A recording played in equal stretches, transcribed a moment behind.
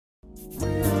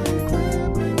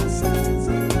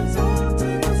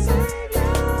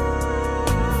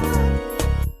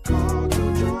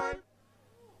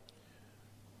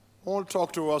want to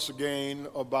talk to us again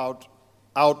about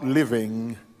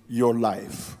outliving your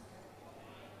life.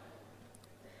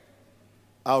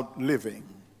 Outliving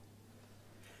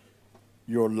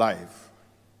your life.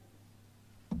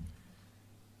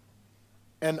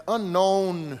 An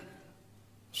unknown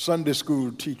Sunday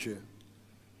school teacher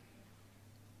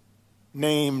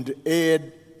named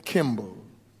Ed Kimball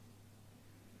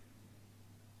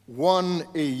won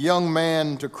a young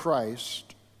man to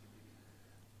Christ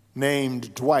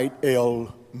named Dwight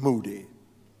L. Moody.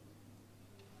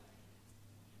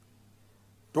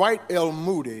 Dwight L.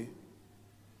 Moody,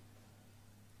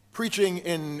 preaching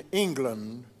in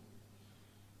England,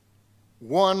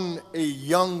 won a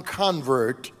young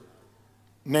convert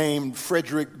named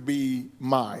Frederick B.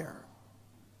 Meyer.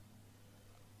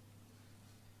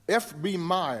 F.B.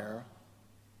 Meyer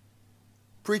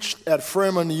preached at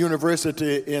Furman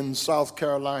University in South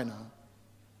Carolina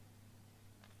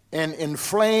and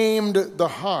inflamed the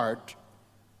heart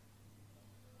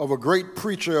of a great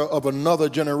preacher of another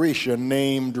generation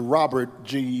named Robert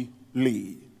G.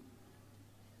 Lee.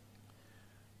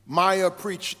 Meyer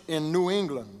preached in New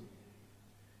England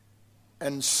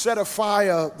and set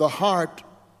afire the heart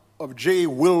of J.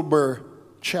 Wilbur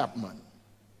Chapman.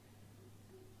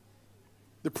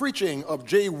 The preaching of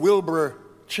J. Wilbur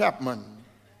Chapman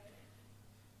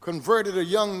converted a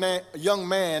young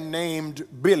man named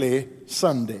Billy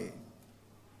Sunday.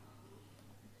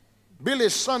 Billy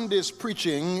Sunday's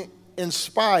preaching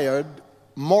inspired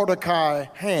Mordecai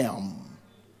Ham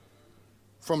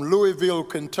from Louisville,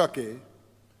 Kentucky,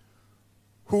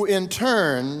 who in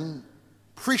turn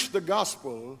preached the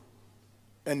gospel,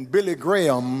 and Billy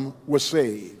Graham was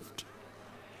saved.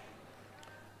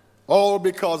 All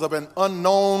because of an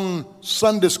unknown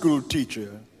Sunday school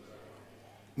teacher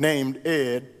named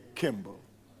Ed Kimball.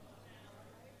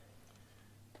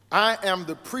 I am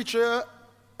the preacher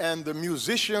and the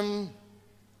musician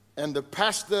and the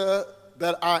pastor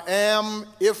that I am,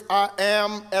 if I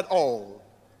am at all,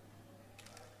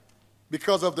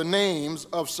 because of the names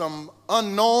of some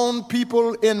unknown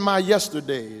people in my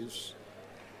yesterdays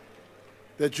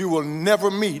that you will never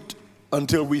meet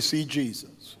until we see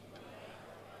Jesus.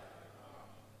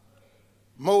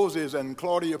 Moses and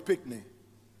Claudia Pickney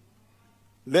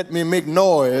let me make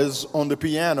noise on the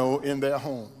piano in their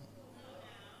home.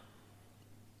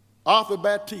 Arthur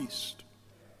Baptiste,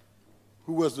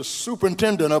 who was the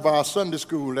superintendent of our Sunday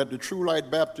school at the True Light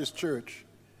Baptist Church,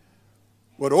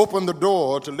 would open the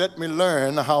door to let me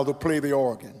learn how to play the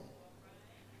organ.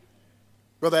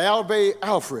 Brother Alvey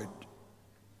Alfred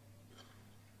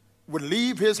would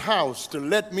leave his house to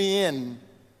let me in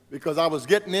because I was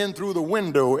getting in through the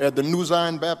window at the New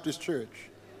Zion Baptist Church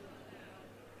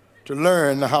to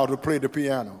learn how to play the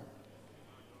piano.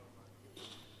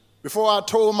 Before I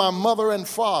told my mother and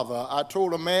father, I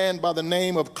told a man by the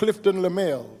name of Clifton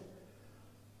Lamel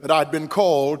that I'd been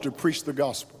called to preach the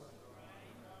gospel.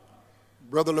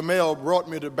 Brother Lamel brought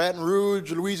me to Baton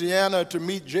Rouge, Louisiana to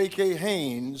meet J.K.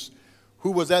 Haynes, who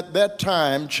was at that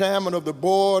time chairman of the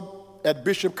board at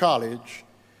Bishop College.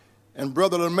 And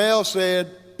Brother Lamel said,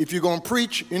 if you're going to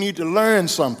preach, you need to learn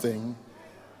something,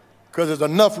 because there's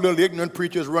enough little ignorant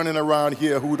preachers running around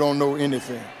here who don't know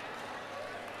anything.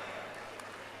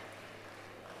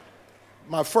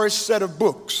 My first set of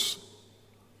books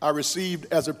I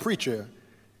received as a preacher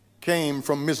came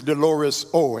from Miss Dolores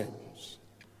Owens.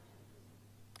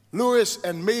 Lewis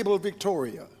and Mabel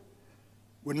Victoria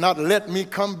would not let me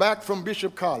come back from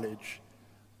Bishop College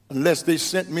unless they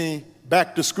sent me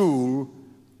back to school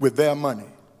with their money.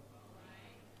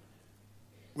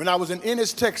 When I was in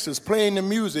Ennis, Texas, playing the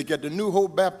music at the New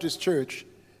Hope Baptist Church,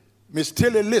 Miss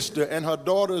Tilly Lister and her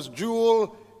daughters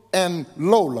Jewel and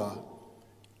Lola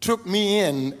took me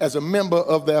in as a member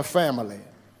of their family.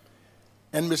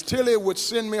 And Miss Tilly would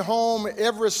send me home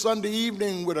every Sunday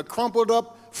evening with a crumpled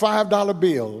up $5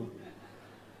 bill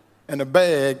and a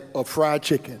bag of fried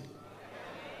chicken.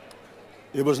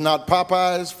 It was not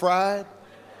Popeye's fried.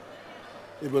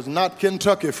 It was not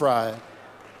Kentucky fried.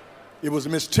 It was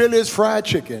Miss Tilly's fried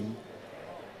chicken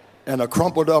and a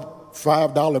crumpled up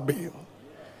 $5 bill.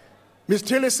 Miss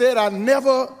Tilly said, I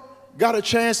never got a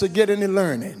chance to get any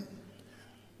learning,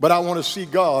 but I want to see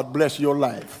God bless your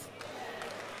life.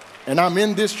 And I'm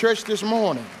in this church this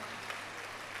morning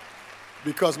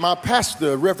because my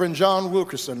pastor, Reverend John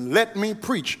Wilkerson, let me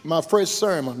preach my first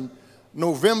sermon,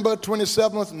 November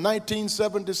 27th,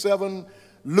 1977,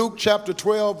 Luke chapter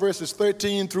 12, verses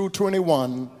 13 through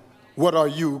 21. What are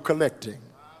you collecting?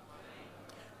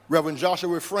 Reverend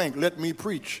Joshua Frank let me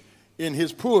preach in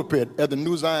his pulpit at the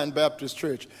New Zion Baptist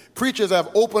Church. Preachers have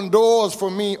opened doors for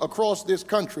me across this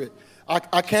country.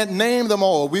 I can't name them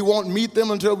all. We won't meet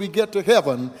them until we get to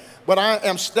heaven. But I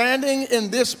am standing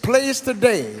in this place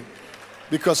today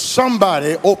because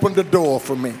somebody opened the door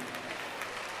for me.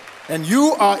 And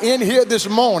you are in here this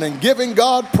morning giving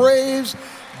God praise,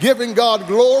 giving God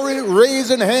glory,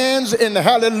 raising hands in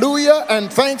hallelujah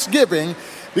and thanksgiving,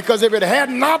 because if it had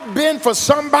not been for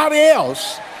somebody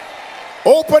else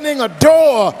opening a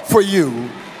door for you,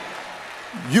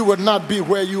 you would not be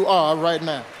where you are right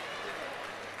now.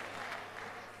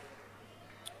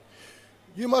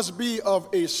 You must be of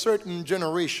a certain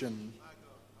generation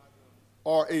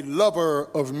or a lover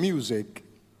of music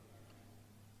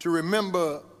to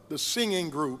remember the singing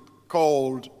group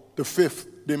called the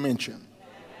Fifth Dimension.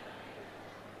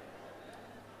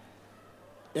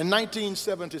 In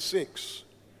 1976,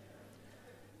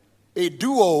 a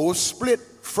duo split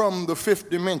from the Fifth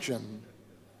Dimension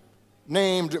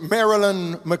named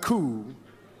Marilyn McCoo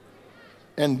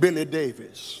and Billy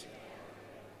Davis.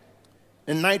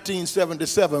 In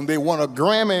 1977, they won a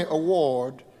Grammy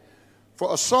Award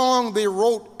for a song they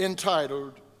wrote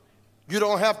entitled, "You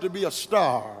Don't Have to Be a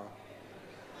Star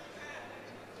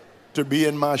to Be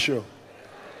in My Show."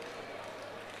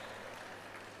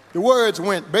 The words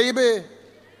went, "Baby,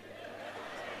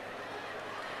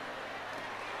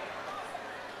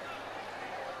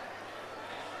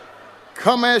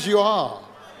 come as you are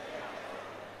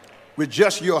with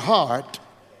just your heart,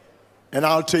 and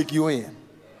I'll take you in.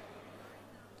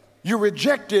 You're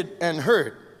rejected and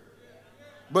hurt,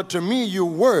 but to me you're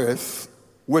worth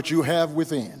what you have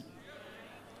within.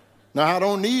 Now I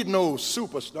don't need no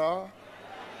superstar,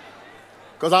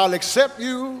 because I'll accept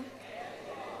you.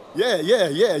 Yeah,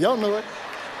 y'all know it.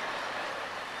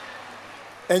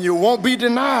 And you won't be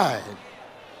denied,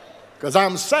 because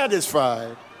I'm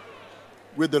satisfied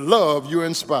with the love you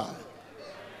inspire.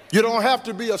 You don't have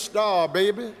to be a star,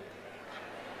 baby,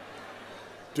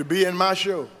 to be in my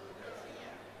show.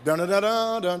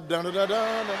 Dun-da-da-da,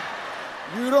 dun-da-da-da-da.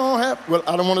 You don't have, well,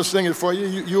 I don't want to sing it for you.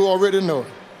 You already know it.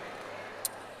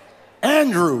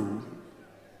 Andrew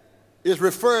is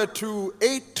referred to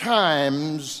 8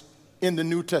 times in the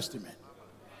New Testament.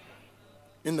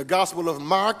 In the Gospel of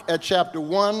Mark at chapter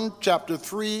 1, chapter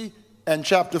 3, and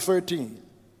chapter 13.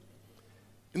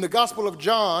 In the Gospel of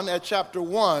John at chapter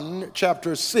 1,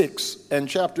 chapter 6, and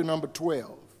chapter number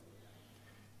 12.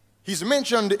 He's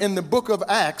mentioned in the book of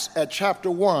Acts at chapter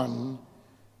 1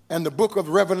 and the book of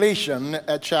Revelation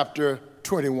at chapter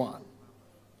 21.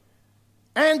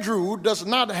 Andrew does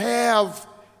not have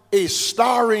a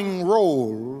starring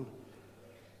role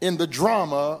in the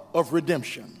drama of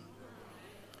redemption.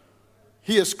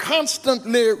 He is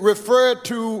constantly referred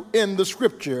to in the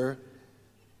scripture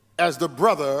as the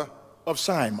brother of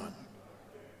Simon.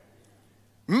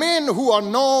 Men who are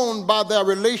known by their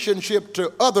relationship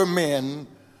to other men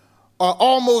are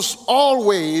almost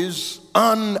always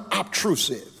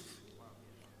unobtrusive,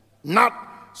 not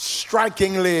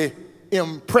strikingly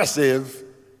impressive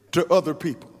to other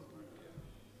people.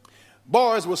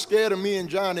 Boys were scared of me and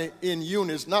Johnny in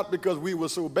Eunice, not because we were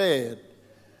so bad,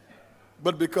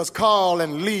 but because Carl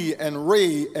and Lee and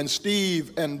Ray and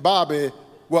Steve and Bobby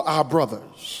were our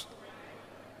brothers.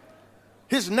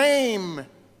 His name,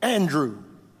 Andrew,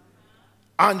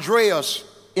 Andreas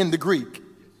in the Greek,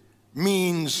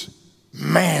 means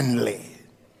manly.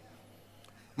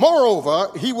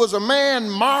 Moreover, he was a man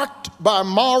marked by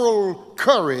moral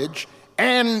courage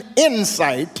and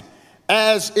insight,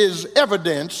 as is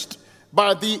evidenced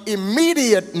by the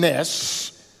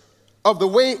immediateness of the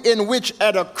way in which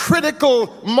at a critical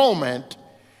moment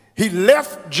he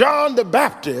left John the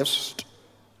Baptist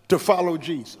to follow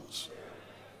Jesus.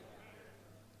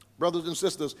 Brothers and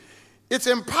sisters, it's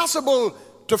impossible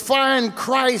to find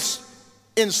Christ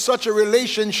in such a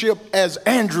relationship as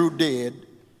Andrew did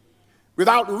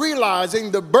without realizing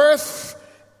the birth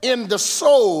in the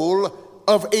soul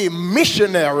of a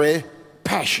missionary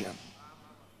passion.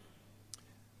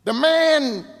 The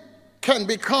man can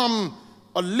become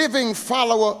a living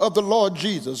follower of the Lord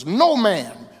Jesus. No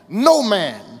man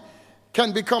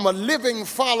can become a living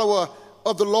follower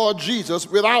of the Lord Jesus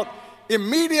without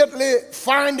immediately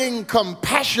finding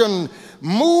compassion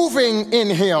moving in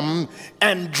him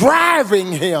and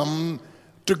driving him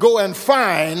to go and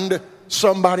find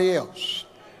somebody else.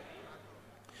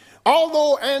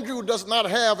 Although Andrew does not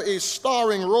have a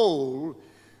starring role,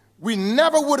 we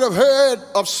never would have heard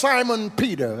of Simon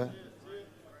Peter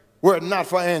were it not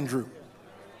for Andrew.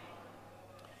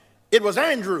 It was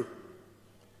Andrew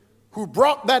who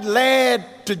brought that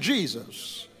lad to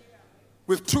Jesus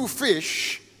with 2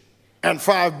 fish and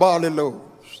 5 barley loaves.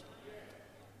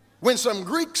 When some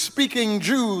Greek-speaking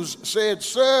Jews said,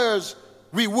 "Sirs,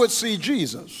 we would see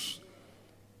Jesus,"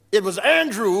 It was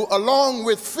Andrew, along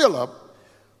with Philip,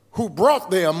 who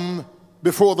brought them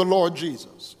before the Lord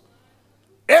Jesus.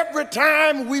 Every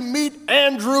time we meet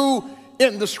Andrew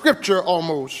in the scripture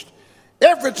almost,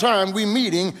 every time we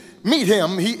meet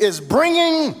him, he is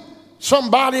bringing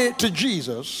somebody to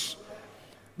Jesus,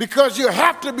 because you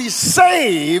have to be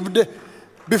saved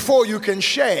before you can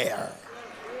share.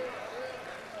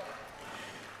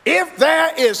 If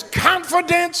there is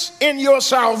confidence in your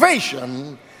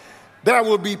salvation, there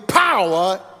will be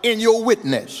power in your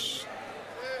witness.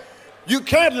 You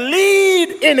can't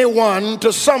lead anyone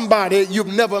to somebody you've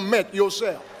never met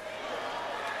yourself.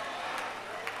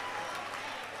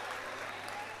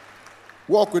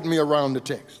 Walk with me around the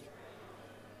text.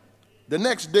 The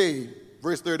next day,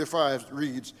 verse 35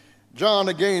 reads, John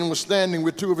again was standing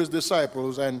with two of his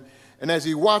disciples, and as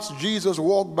he watched Jesus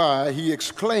walk by, he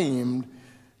exclaimed,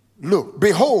 "Look,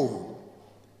 behold,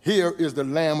 here is the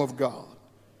Lamb of God."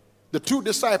 The two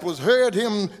disciples heard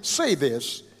him say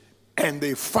this, and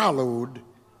they followed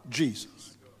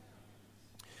Jesus.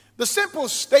 The simple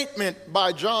statement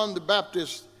by John the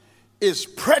Baptist is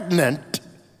pregnant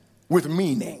with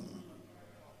meaning.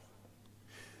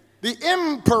 The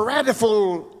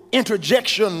imperatival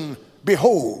interjection,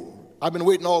 behold, I've been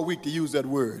waiting all week to use that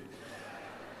word.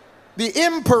 The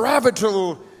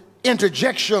imperatival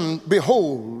interjection,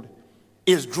 behold,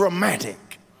 is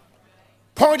dramatic,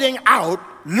 pointing out,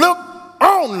 look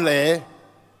only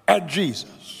at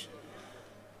Jesus,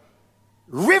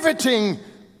 riveting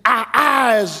our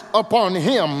eyes upon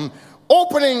him,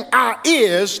 opening our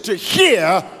ears to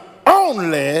hear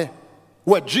only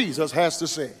what Jesus has to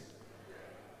say.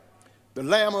 The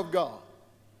Lamb of God,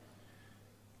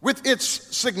 with its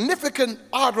significant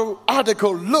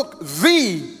article, look,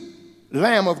 the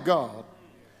Lamb of God,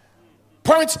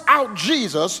 points out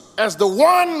Jesus as the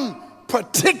one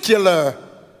particular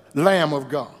Lamb of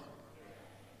God.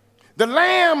 The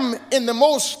Lamb in the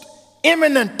most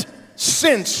eminent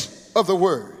sense of the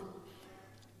word.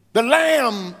 The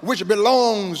Lamb which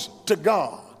belongs to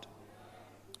God.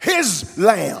 His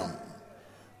Lamb,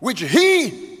 which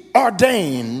he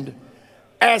ordained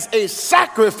as a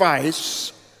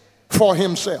sacrifice for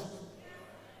himself.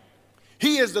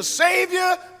 He is the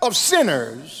Savior of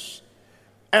sinners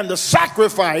and the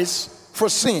sacrifice for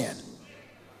sin.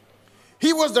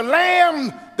 He was the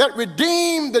Lamb that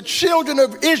redeemed the children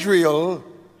of Israel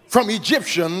from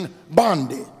Egyptian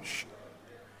bondage.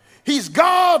 He's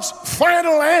God's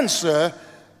final answer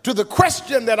to the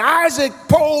question that Isaac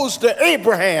posed to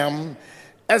Abraham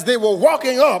as they were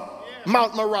walking up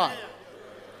Mount Moriah.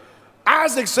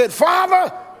 Isaac said,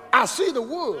 "Father, I see the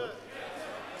wood."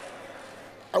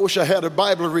 I wish I had a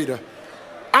Bible reader.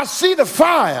 "I see the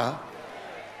fire,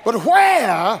 but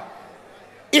where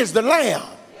is the lamb?"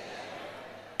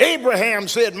 Abraham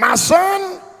said, "My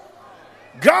son,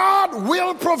 God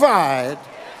will provide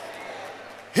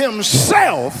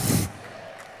himself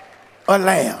a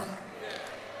lamb."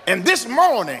 And this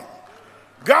morning,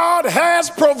 God has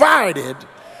provided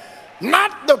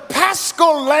not the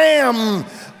paschal lamb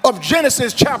of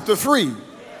Genesis chapter 3,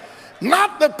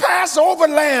 not the Passover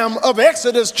lamb of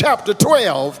Exodus chapter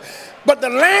 12, but the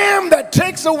lamb that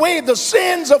takes away the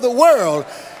sins of the world.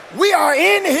 We are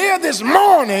in here this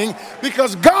morning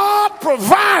because God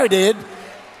provided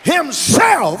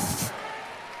himself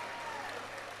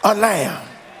a lamb.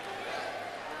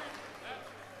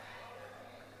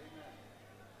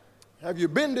 Have you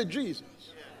been to Jesus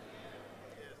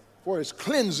for his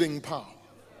cleansing power?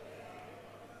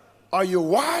 Are you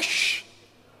washed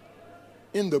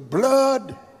in the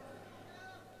blood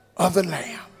of the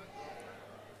Lamb?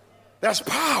 That's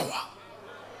power.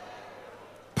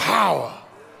 Power.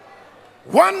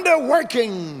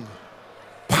 Wonder-working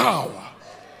power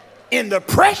in the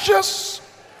precious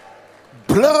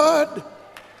blood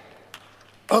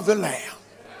of the Lamb.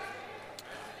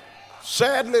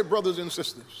 Sadly, brothers and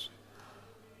sisters,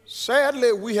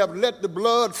 sadly, we have let the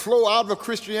blood flow out of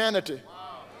Christianity.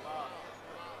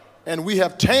 And we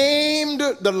have tamed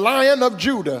the Lion of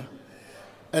Judah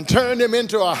and turned him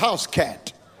into a house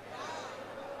cat.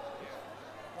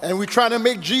 And we try to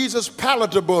make Jesus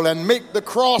palatable and make the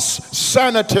cross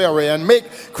sanitary and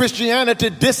make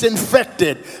Christianity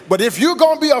disinfected. But if you're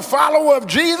going to be a follower of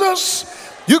Jesus,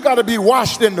 you got to be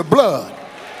washed in the blood.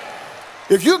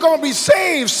 If you're going to be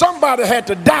saved, somebody had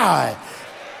to die.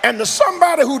 And the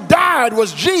somebody who died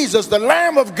was Jesus, the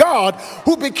Lamb of God,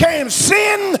 who became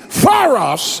sin for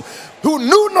us, who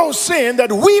knew no sin,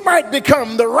 that we might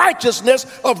become the righteousness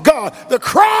of God. The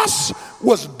cross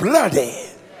was bloody.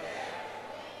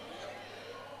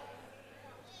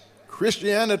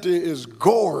 Christianity is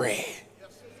gory.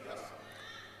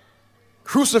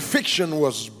 Crucifixion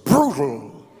was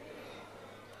brutal.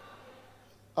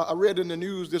 I read in the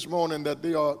news this morning that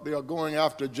they are going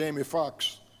after Jamie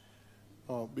Foxx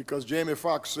because Jamie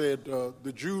Foxx said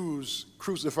the Jews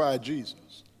crucified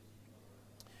Jesus.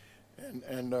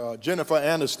 And Jennifer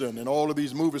Aniston and all of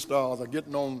these movie stars are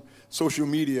getting on social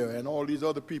media, and all these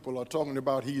other people are talking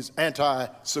about he's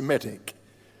anti-Semitic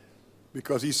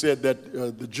because he said that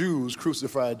the Jews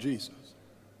crucified Jesus.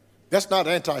 That's not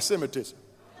anti-Semitism.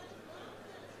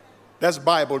 That's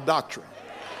Bible doctrine.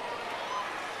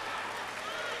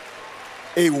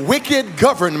 A wicked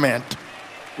government,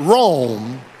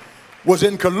 Rome, was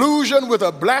in collusion with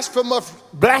a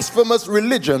blasphemous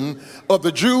religion of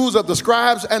the Jews, of the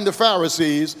scribes and the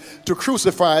Pharisees to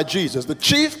crucify Jesus. The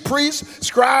chief priests,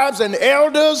 scribes, and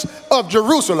elders of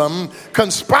Jerusalem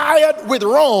conspired with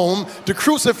Rome to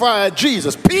crucify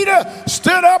Jesus. Peter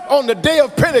stood up on the day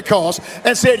of Pentecost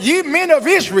and said, "Ye men of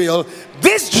Israel,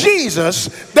 this Jesus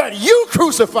that you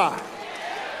crucified."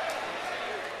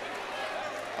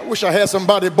 I wish I had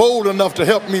somebody bold enough to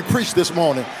help me preach this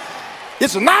morning.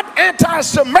 It's not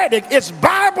anti-Semitic, it's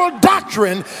Bible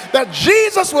doctrine that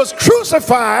Jesus was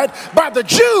crucified by the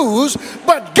Jews,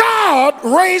 but God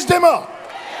raised him up.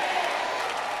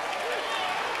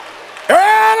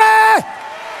 Early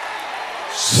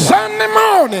Sunday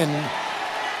morning,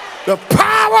 the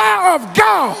power of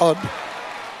God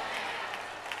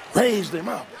raised him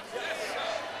up.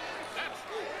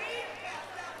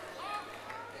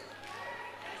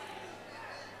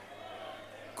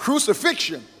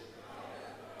 Crucifixion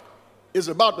is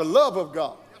about the love of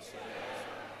God,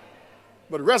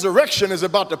 but resurrection is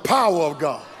about the power of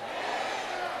God.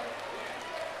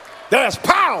 There's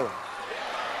power,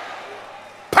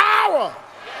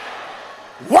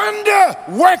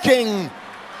 wonder-working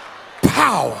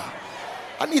power.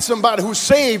 I need somebody who's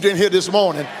saved in here this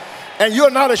morning, and you're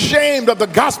not ashamed of the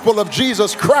gospel of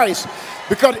Jesus Christ,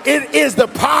 because it is the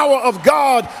power of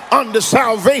God unto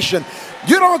salvation.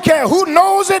 You don't care who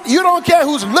knows it. You don't care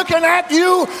who's looking at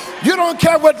you. You don't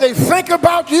care what they think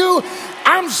about you.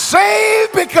 I'm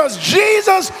saved because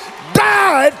Jesus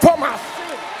died for my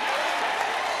sin.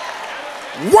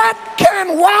 What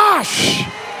can wash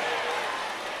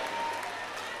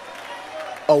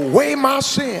away my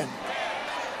sin?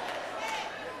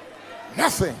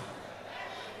 Nothing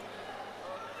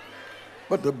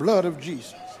but the blood of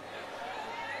Jesus.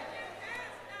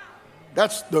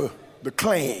 That's the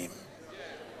claim.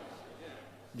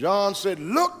 John said,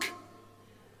 "Look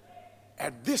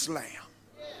at this lamb.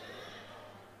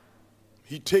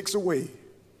 He takes away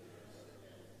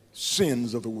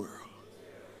sins of the world."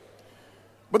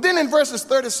 But then in verses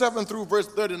 37 through verse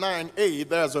 39a,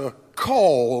 there's a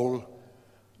call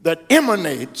that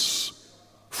emanates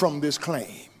from this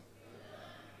claim.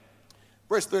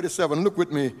 Verse 37, look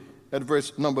with me at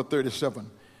verse number 37.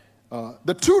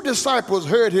 The two disciples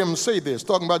heard him say this,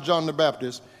 talking about John the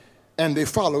Baptist, and they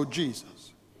followed Jesus.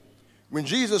 When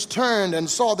Jesus turned and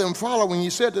saw them following, he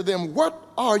said to them, "What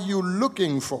are you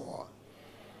looking for?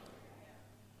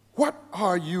 What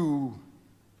are you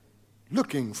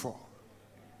looking for?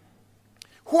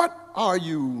 What are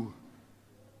you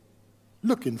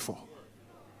looking for?"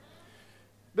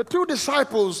 The two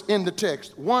disciples in the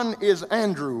text, one is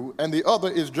Andrew and the other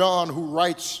is John, who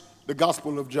writes the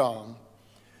Gospel of John.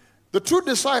 The two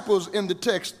disciples in the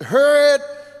text heard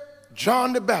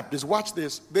John the Baptist. Watch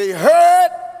this. They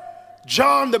heard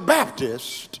John the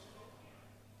Baptist,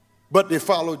 but they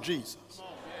followed Jesus.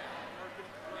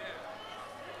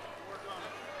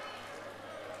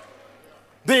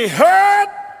 They heard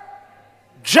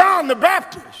John the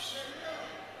Baptist,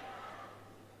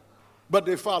 but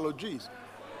they followed Jesus.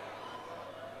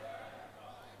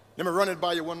 Let me run it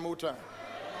by you one more time.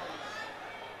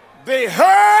 They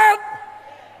heard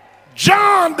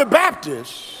John the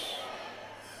Baptist,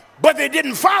 but they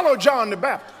didn't follow John the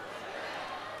Baptist.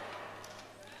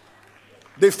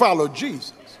 They followed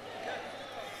Jesus.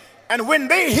 And when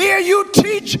they hear you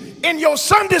teach in your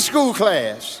Sunday school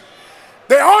class,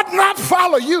 they ought not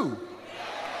follow you.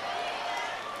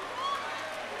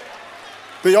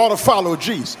 They ought to follow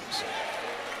Jesus.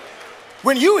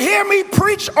 When you hear me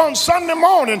preach on Sunday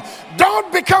morning,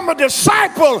 don't become a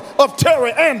disciple of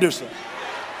Terry Anderson,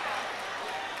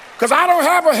 because I don't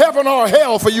have a heaven or a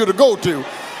hell for you to go to.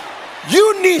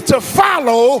 You need to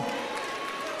follow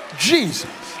Jesus.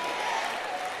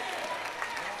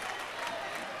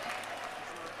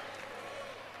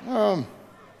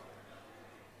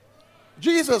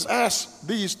 Jesus asked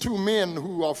these two men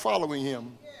who are following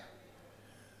him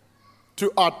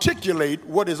to articulate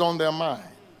what is on their mind.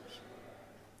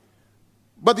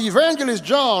 But the evangelist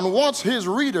John wants his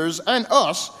readers and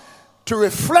us to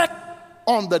reflect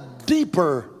on the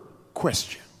deeper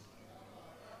question.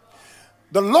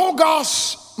 The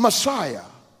Logos Messiah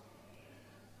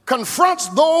confronts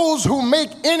those who make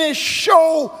any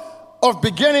show of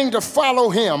beginning to follow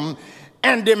him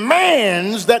and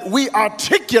demands that we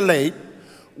articulate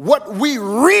what we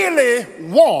really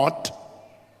want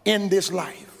in this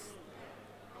life.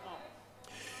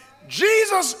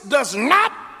 Jesus does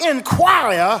not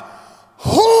inquire,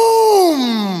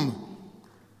 whom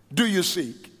do you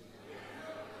seek?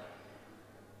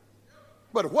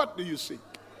 But what do you seek?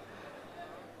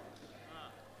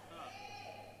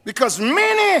 Because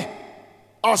many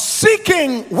are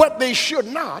seeking what they should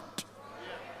not,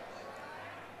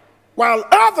 while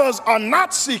others are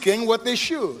not seeking what they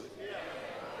should.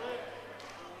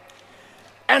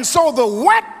 And so the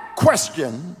what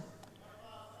question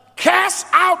casts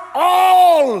out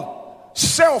all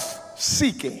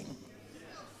self-seeking,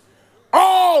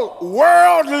 all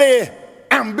worldly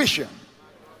ambition,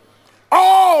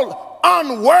 all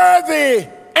unworthy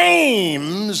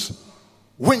aims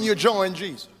when you join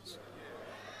Jesus.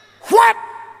 What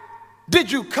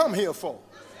did you come here for?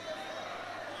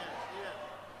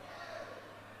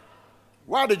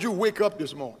 Why did you wake up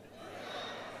this morning?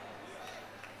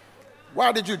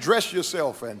 Why did you dress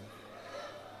yourself and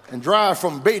drive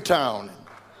from Baytown, and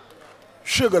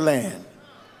Sugarland,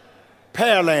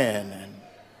 Pearland,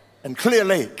 and Clear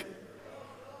Lake?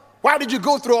 Why did you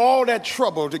go through all that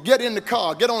trouble to get in the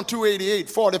car, get on 288,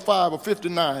 45, or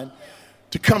 59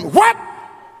 to come? What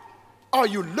are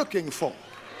you looking for?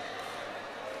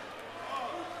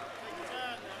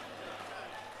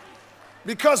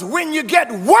 Because when you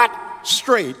get what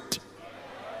straight,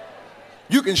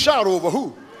 you can shout over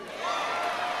who.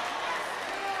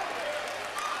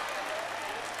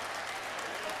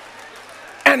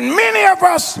 And many of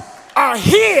us are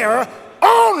here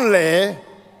only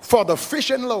for the fish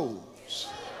and loaves.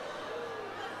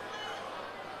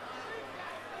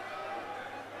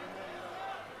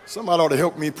 Somebody ought to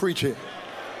help me preach here.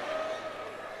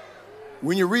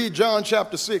 When you read John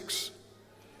chapter 6,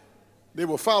 they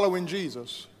were following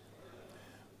Jesus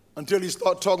until he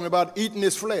started talking about eating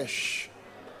his flesh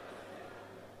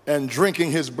and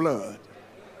drinking his blood.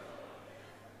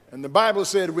 And the Bible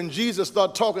said when Jesus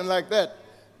started talking like that,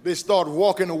 they started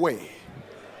walking away.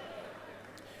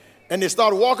 And they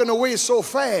started walking away so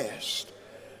fast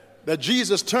that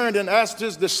Jesus turned and asked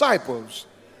his disciples,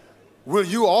 will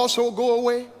you also go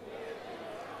away?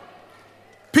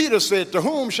 Peter said, to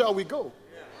whom shall we go?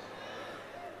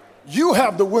 You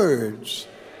have the words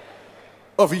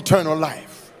of eternal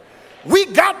life. We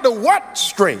got the what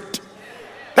straight.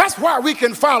 That's why we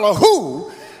can follow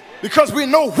who, because we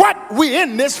know what we're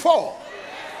in this for.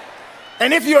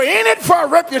 And if you're in it for a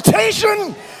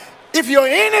reputation, if you're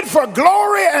in it for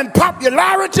glory and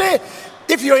popularity,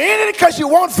 if you're in it because you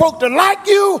want folk to like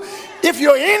you, if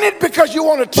you're in it because you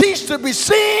want to teach to be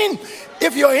seen,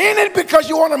 if you're in it because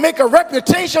you want to make a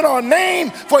reputation or a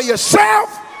name for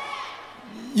yourself,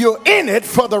 you're in it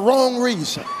for the wrong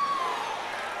reason.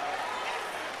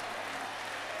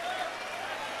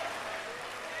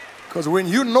 Because when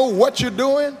you know what you're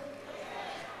doing,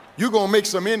 you're going to make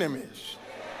some enemies.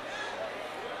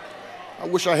 I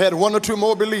wish I had one or two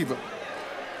more believers.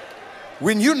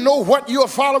 When you know what you're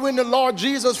following the Lord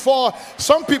Jesus for,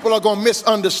 some people are going to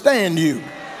misunderstand you.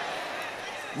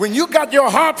 When you got your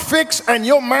heart fixed and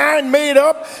your mind made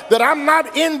up that I'm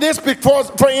not in this because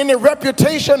for any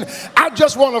reputation, I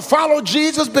just want to follow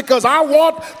Jesus because I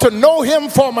want to know him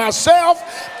for myself.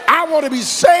 I want to be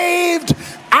saved.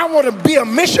 I want to be a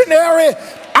missionary.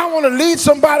 I want to lead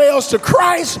somebody else to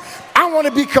Christ. I want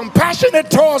to be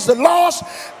compassionate towards the lost.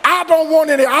 I don't want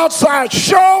any outside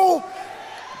show.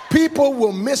 People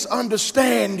will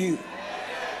misunderstand you.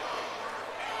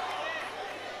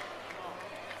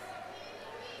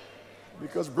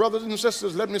 Because brothers and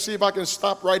sisters, let me see if I can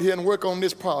stop right here and work on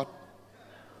this part.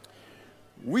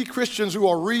 We Christians who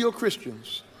are real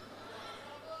Christians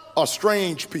are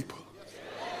strange people.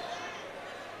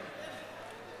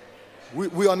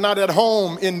 We are not at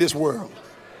home in this world.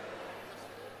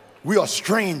 We are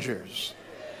strangers.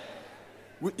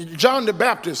 John the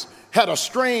Baptist had a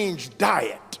strange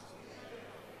diet.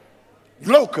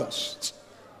 Locusts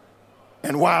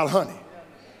and wild honey.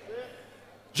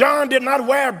 John did not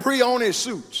wear Brioni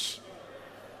suits.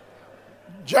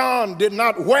 John did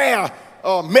not wear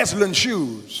Mechlin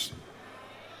shoes.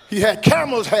 He had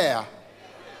camel's hair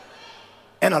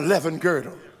and a leathern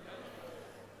girdle.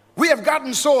 We have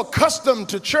gotten so accustomed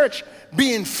to church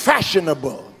being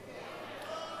fashionable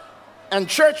and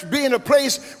church being a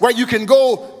place where you can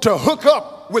go to hook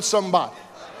up with somebody.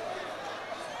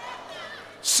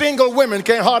 Single women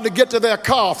can't hardly get to their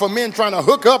car for men trying to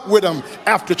hook up with them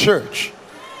after church.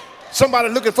 Somebody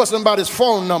looking for somebody's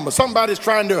phone number. Somebody's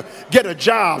trying to get a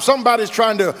job. Somebody's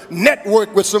trying to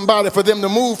network with somebody for them to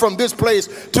move from this place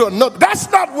to another.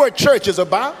 That's not what church is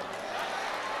about.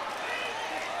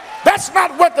 That's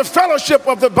not what the fellowship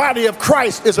of the body of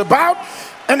Christ is about.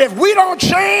 And if we don't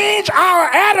change our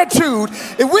attitude,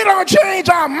 if we don't change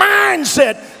our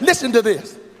mindset, listen to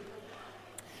this.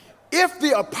 If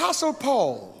the Apostle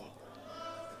Paul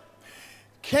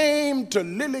came to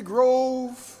Lily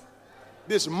Grove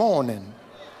this morning,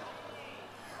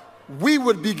 we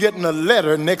would be getting a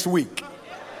letter next week.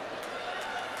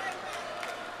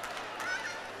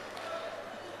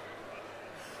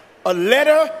 A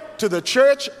letter to the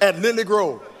church at Lily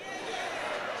Grove.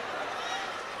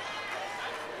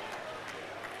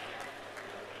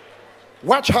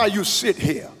 Watch how you sit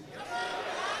here.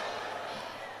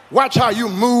 Watch how you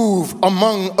move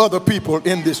among other people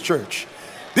in this church.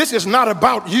 This is not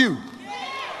about you.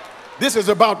 This is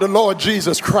about the Lord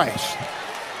Jesus Christ.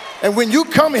 And when you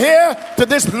come here to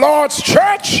this Lord's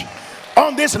church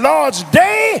on this Lord's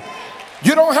day,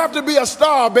 you don't have to be a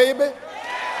star, baby.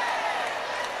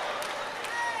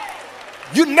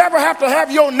 You never have to have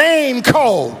your name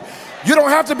called. You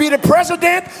don't have to be the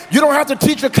president. You don't have to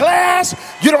teach a class.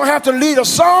 You don't have to lead a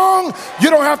song. You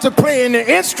don't have to play an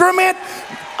instrument.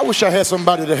 I wish I had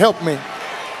somebody to help me.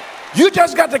 You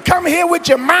just got to come here with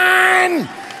your mind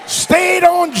stayed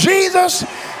on Jesus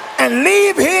and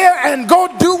leave here and go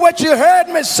do what you heard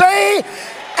me say,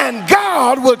 and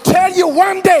God will tell you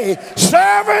one day,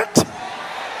 servant,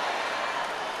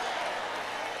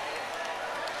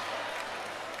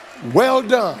 well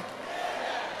done.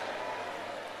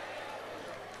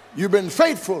 You've been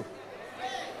faithful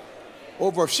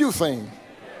over a few things.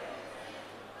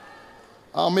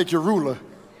 I'll make you ruler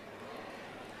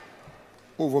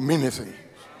over many things.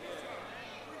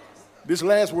 This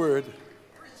last word,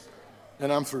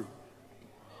 and I'm through.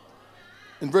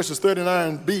 In verses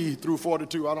 39b through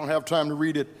 42, I don't have time to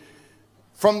read it.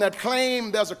 From that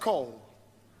claim, there's a call.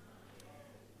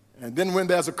 And then when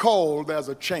there's a call, there's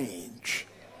a change.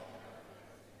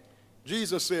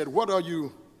 Jesus said, what are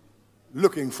you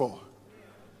looking for?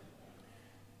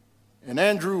 And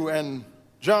Andrew and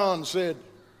John said,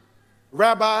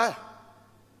 Rabbi,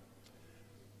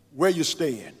 where you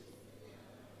staying?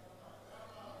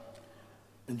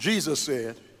 And Jesus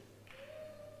said,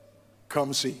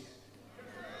 come see.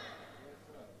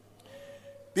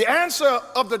 The answer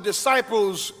of the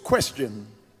disciples' question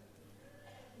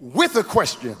with a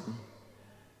question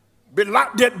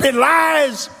that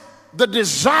belies the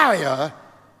desire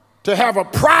to have a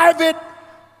private,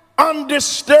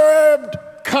 undisturbed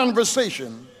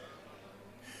conversation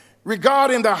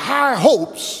regarding the high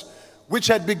hopes which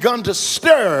had begun to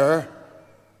stir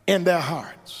in their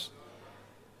hearts.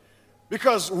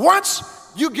 Because once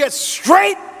you get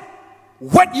straight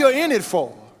what you're in it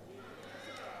for,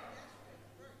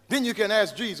 then you can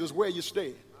ask Jesus where you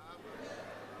stay.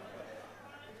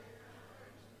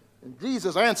 And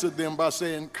Jesus answered them by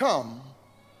saying, come,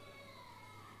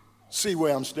 see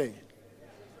where I'm staying.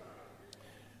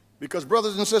 Because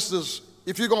brothers and sisters,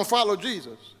 if you're going to follow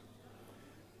Jesus,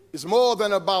 it's more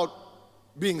than about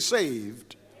being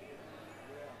saved.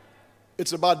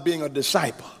 It's about being a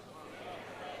disciple.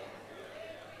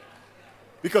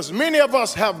 Because many of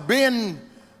us have been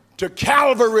to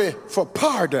Calvary for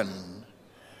pardon,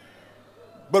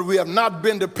 but we have not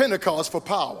been to Pentecost for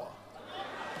power.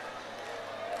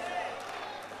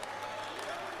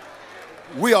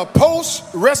 We are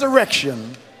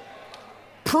post-resurrection,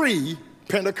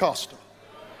 pre-Pentecostal.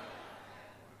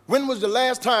 When was the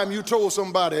last time you told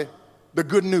somebody the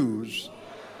good news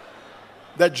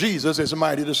that Jesus is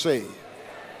mighty to save?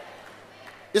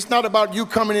 It's not about you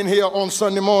coming in here on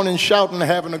Sunday morning shouting and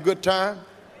having a good time.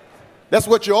 That's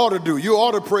what you ought to do. You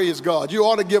ought to praise God. You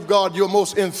ought to give God your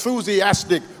most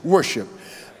enthusiastic worship.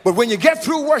 But when you get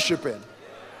through worshiping,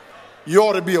 you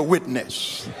ought to be a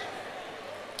witness.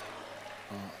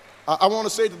 I want to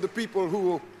say to the people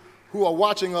who are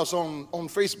watching us on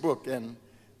Facebook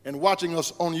and watching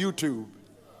us on YouTube,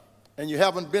 and you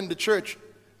haven't been to church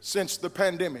since the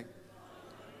pandemic,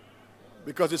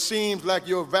 because it seems like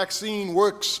your vaccine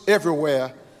works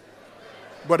everywhere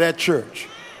but at church.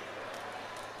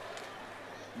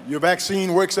 Your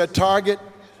vaccine works at Target,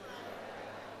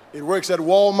 it works at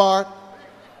Walmart,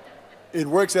 it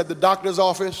works at the doctor's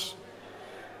office.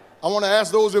 I want to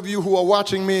ask those of you who are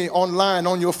watching me online,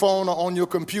 on your phone or on your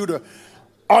computer,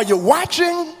 are you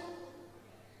watching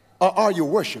or are you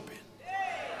worshiping?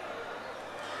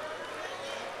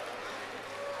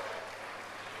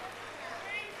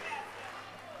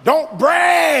 Don't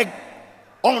brag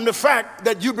on the fact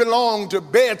that you belong to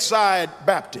Bedside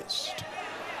Baptist.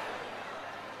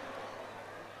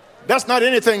 That's not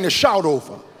anything to shout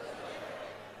over.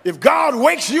 If God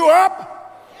wakes you up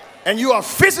and you are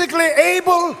physically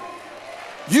able,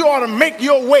 you ought to make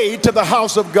your way to the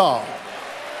house of God.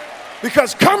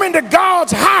 Because coming to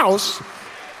God's house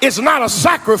is not a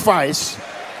sacrifice,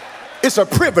 it's a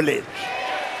privilege.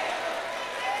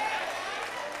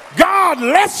 God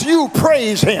lets you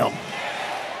praise him.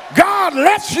 God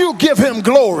lets you give him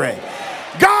glory.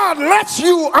 God lets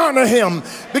you honor him,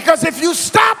 because if you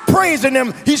stop praising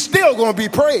him, he's still going to be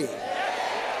praised.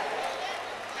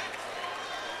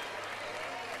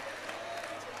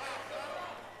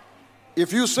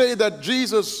 If you say that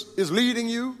Jesus is leading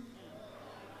you,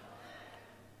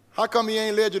 how come he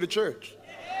ain't led you to church?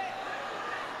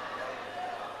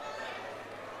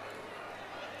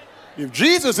 If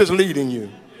Jesus is leading you,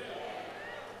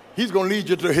 he's going to lead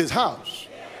you to his house.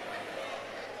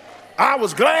 I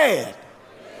was glad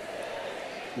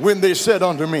when they said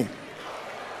unto me,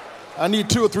 I need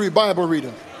 2 or 3 Bible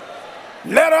readers,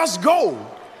 let us go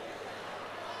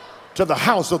to the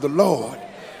house of the Lord.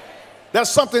 That's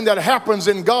something that happens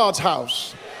in God's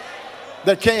house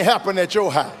that can't happen at your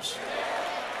house.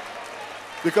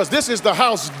 Because this is the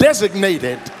house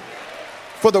designated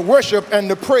for the worship and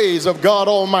the praise of God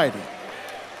Almighty.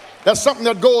 That's something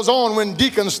that goes on when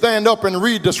deacons stand up and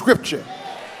read the scripture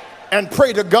and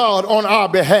pray to God on our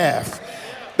behalf.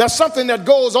 That's something that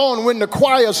goes on when the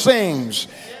choir sings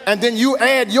and then you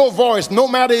add your voice, no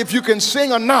matter if you can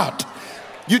sing or not.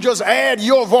 You just add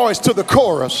your voice to the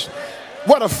chorus.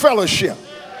 What a fellowship.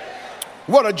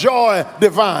 What a joy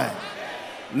divine.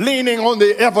 Leaning on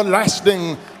the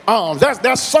everlasting arms.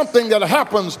 That's something that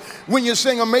happens when you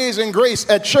sing Amazing Grace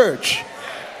at church.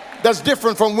 That's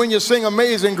different from when you sing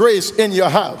Amazing Grace in your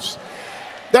house.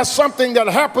 That's something that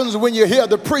happens when you hear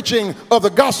the preaching of the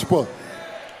gospel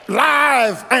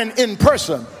live and in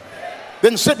person,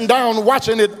 than sitting down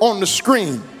watching it on the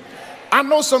screen. I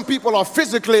know some people are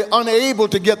physically unable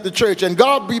to get to church, and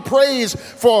God be praised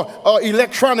for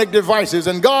electronic devices,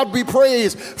 and God be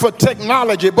praised for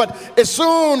technology. But as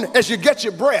soon as you get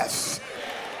your breath,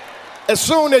 as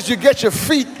soon as you get your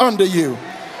feet under you,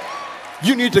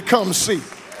 you need to come see.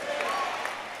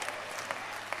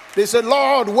 They said,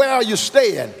 Lord, where are you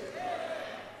staying?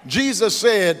 Jesus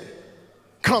said,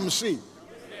 come see.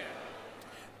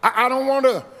 I don't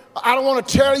want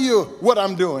to tell you what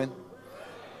I'm doing.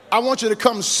 I want you to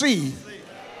come see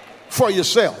for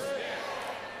yourself.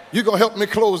 You're going to help me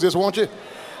close this, won't you?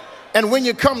 And when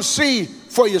you come see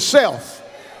for yourself,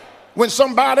 when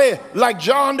somebody like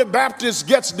John the Baptist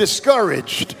gets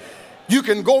discouraged, you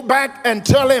can go back and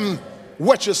tell him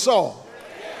what you saw.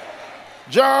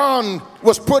 John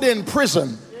was put in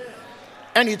prison,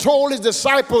 and he told his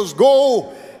disciples,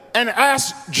 go and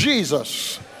ask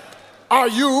Jesus, are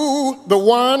you the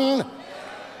one,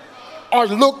 or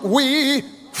look we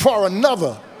for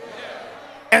another?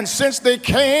 And since they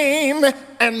came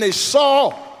and they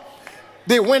saw,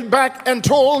 they went back and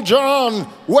told John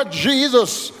what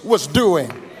Jesus was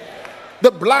doing.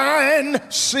 The blind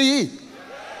see,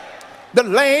 the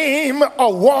lame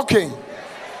are walking,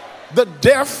 the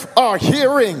deaf are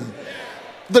hearing,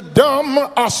 the dumb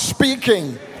are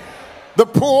speaking, the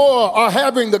poor are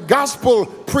having the gospel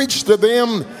preached to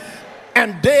them,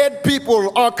 and dead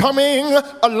people are coming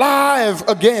alive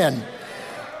again.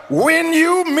 When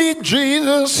you meet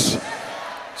Jesus,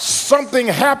 something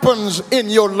happens in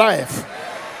your life.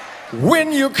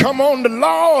 When you come on the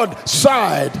Lord's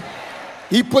side,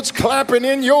 he puts clapping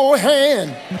in your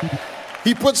hand.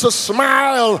 He puts a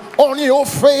smile on your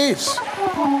face.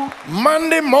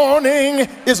 Monday morning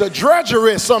is a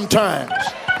drudgery sometimes,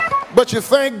 but you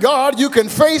thank God you can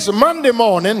face Monday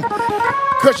morning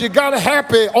because you got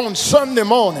happy on Sunday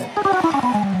morning.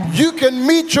 You can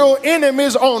meet your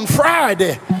enemies on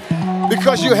Friday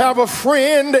because you have a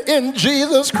friend in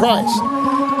Jesus Christ.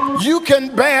 You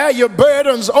can bear your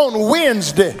burdens on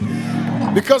Wednesday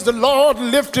because the Lord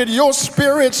lifted your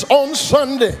spirits on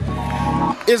Sunday.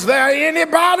 Is there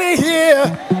anybody here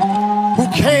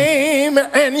who came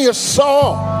and you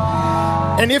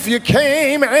saw? And if you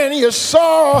came and you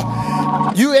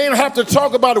saw, you ain't have to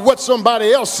talk about what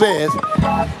somebody else says.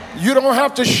 You don't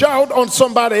have to shout on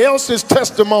somebody else's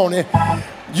testimony.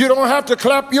 You don't have to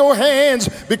clap your hands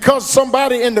because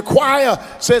somebody in the choir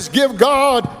says, give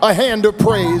God a hand of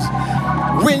praise.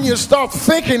 When you start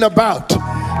thinking about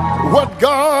what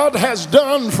God has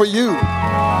done for you,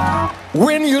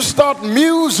 when you start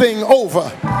musing over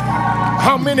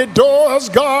how many doors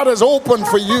God has opened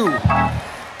for you,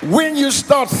 when you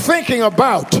start thinking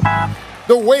about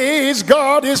the ways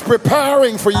God is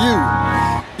preparing for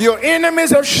you, your enemies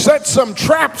have set some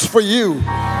traps for you,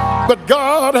 but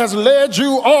God has led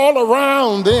you all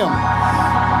around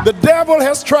them. The devil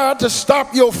has tried to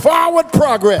stop your forward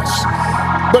progress,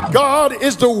 but God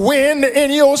is the wind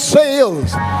in your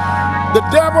sails. The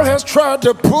devil has tried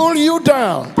to pull you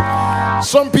down.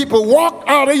 Some people walked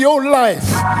out of your life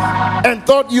and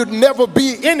thought you'd never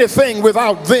be anything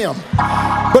without them.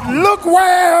 But look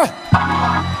where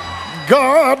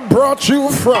God brought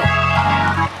you from.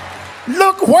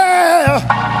 Look where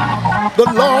the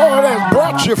Lord has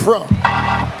brought you from.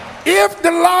 If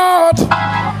the Lord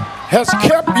has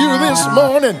kept you this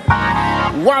morning,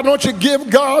 why don't you give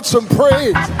God some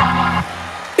praise?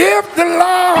 If the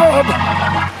Lord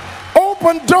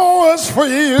opened doors for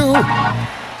you,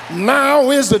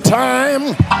 now is the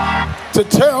time to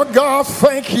tell God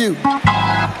thank you.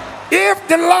 If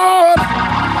the Lord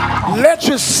let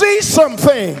you see some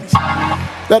things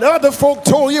that other folk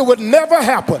told you would never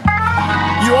happen,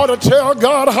 you ought to tell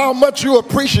God how much you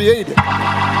appreciate it.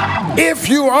 If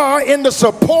you are in the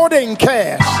supporting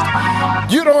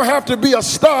cast, you don't have to be a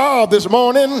star this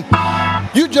morning.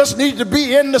 You just need to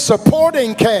be in the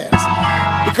supporting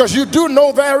cast, because you do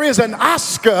know there is an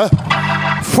Oscar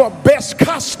for best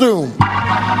costume.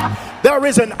 There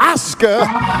is an Oscar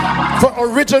for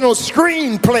original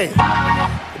screenplay.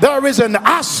 There is an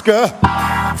Oscar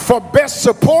for best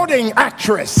supporting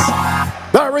actress.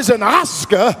 There is an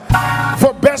Oscar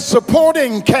for best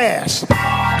supporting cast.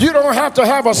 You don't have to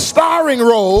have a starring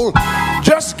role.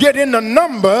 Just get in the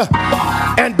number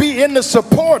and be in the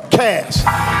support cast.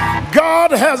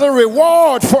 God has a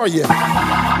reward for you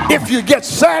if you get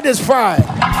satisfied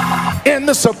in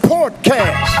the support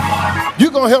cast.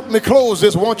 You're going to help me close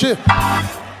this, won't you?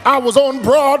 I was on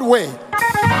Broadway.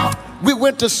 We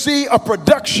went to see a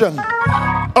production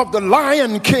of The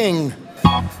Lion King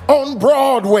on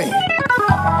Broadway.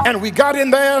 And we got in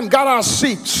there and got our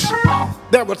seats.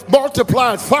 There was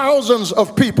multiplied thousands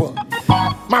of people.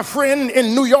 My friend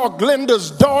in New York,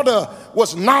 Glenda's daughter,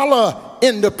 was Nala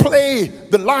in the play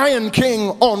The Lion King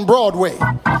on Broadway.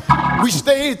 We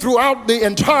stayed throughout the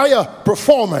entire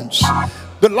performance.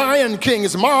 The Lion King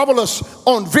is marvelous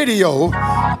on video,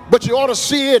 but you ought to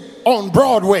see it on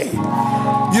Broadway.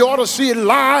 You ought to see it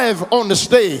live on the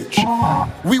stage.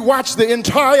 We watched the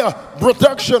entire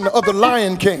production of The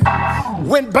Lion King.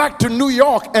 Went back to New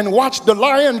York and watched The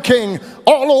Lion King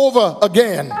all over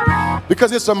again,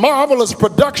 because it's a marvelous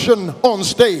production on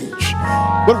stage.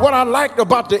 But what I liked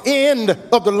about the end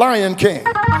of The Lion King,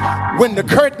 when the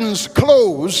curtains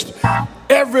closed,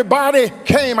 everybody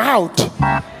came out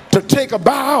to take a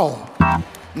bow.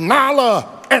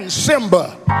 Nala and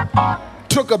Simba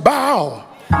took a bow.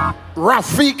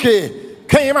 Rafiki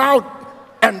came out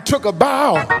and took a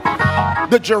bow.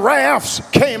 The giraffes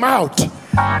came out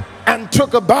and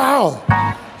took a bow.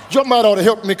 Somebody ought to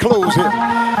help me close here.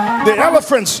 The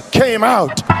elephants came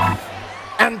out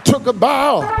and took a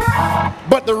bow.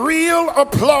 But the real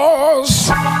applause,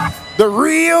 the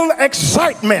real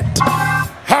excitement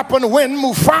happened when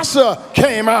Mufasa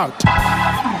came out,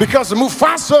 because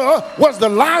Mufasa was the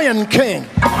Lion King.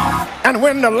 And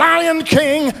when the Lion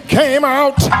King came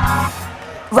out,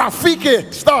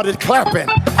 Rafiki started clapping.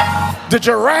 The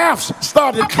giraffes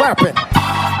started clapping.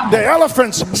 The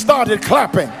elephants started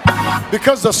clapping,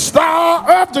 because the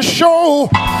star of the show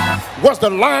was the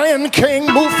Lion King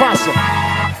Mufasa.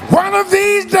 One of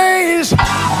these days,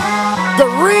 the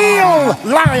real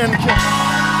Lion King.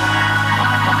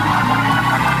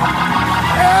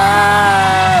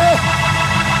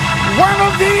 One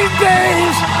of these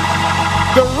days,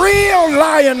 the real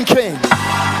Lion King,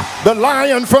 the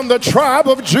lion from the tribe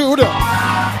of Judah,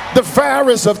 the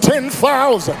fairest of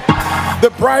 10,000,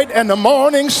 the bright and the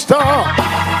morning star,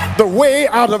 the way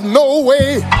out of no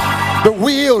way, the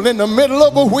wheel in the middle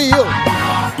of a wheel.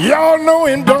 Y'all know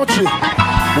him, don't you?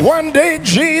 One day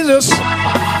Jesus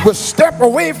will step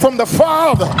away from the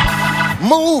Father,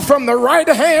 move from the right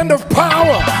hand of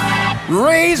power,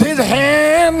 raise his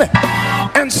hand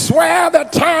and swear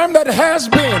that time that has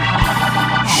been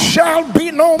shall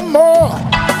be no more.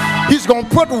 He's going to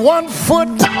put one foot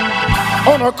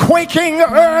on a quaking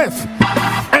earth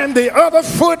and the other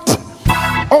foot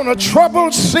on a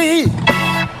troubled sea,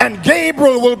 and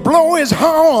Gabriel will blow his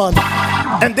horn,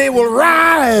 and they will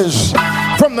rise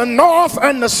from the north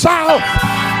and the south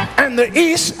and the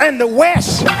east and the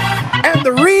west, and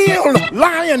the real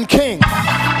Lion King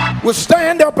will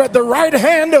stand up at the right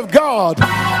hand of God,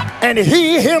 and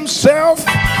he himself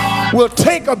will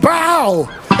take a bow.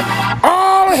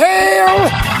 All hail,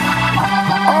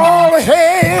 all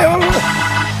hail,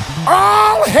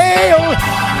 all hail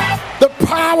the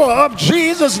power of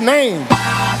Jesus' name.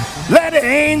 Let the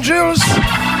angels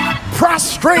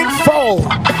prostrate fall.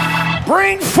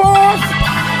 Bring forth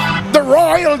the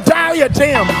royal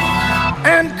diadem.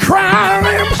 and crown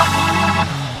him,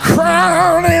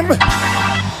 crown him,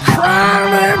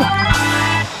 crown him,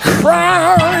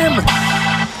 crown him,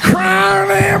 crown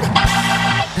him,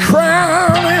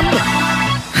 crown him,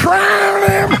 crown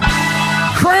him,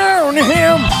 crown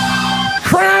him,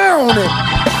 crown him,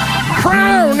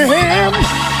 crown him,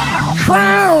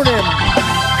 crown him.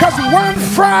 Because one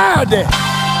Friday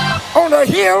on a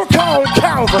hill called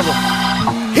Calvary,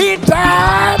 he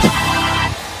died.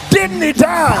 Didn't he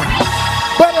die?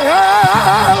 But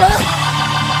early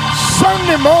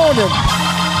Sunday morning,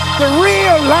 the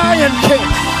real Lion King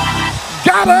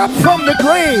got up from the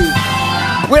grave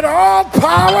with all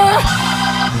power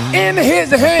in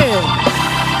his hand.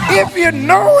 If you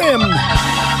know him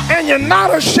and you're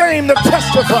not ashamed to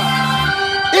testify,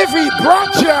 if he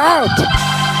brought you out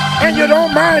and you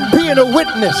don't mind being a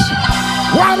witness,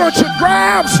 why don't you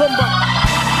grab somebody,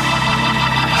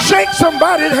 shake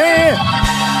somebody's hand,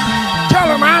 tell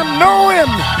them I know him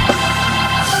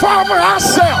for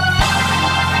myself.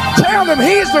 Tell them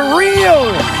he's the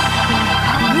real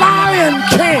Lion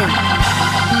King.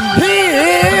 He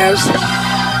is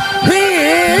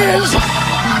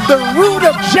the root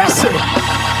of Jesse.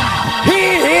 He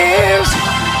is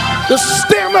the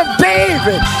stem of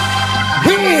David.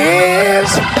 He is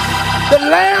the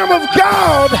Lamb of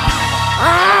God. I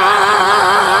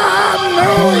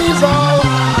know he's all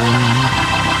right.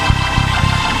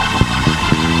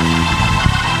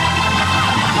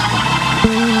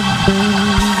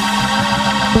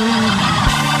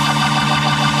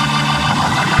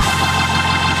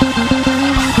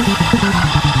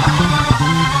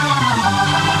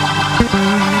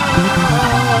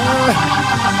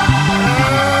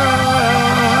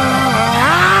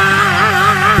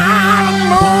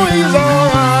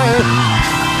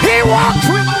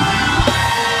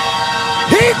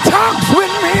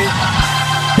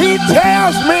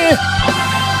 Tells me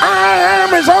I am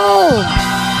his own,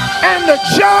 and the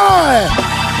joy,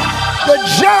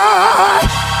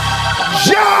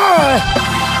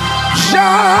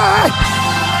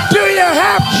 do you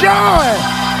have joy?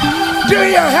 Do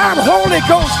you have Holy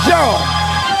Ghost joy?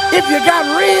 If you got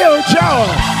real joy,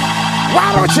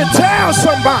 why don't you tell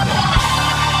somebody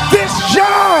this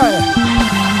joy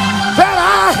that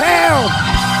I have,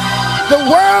 the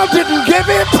world didn't give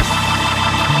it.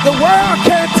 The world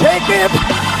can't take it.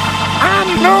 I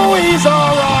know he's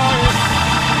all right.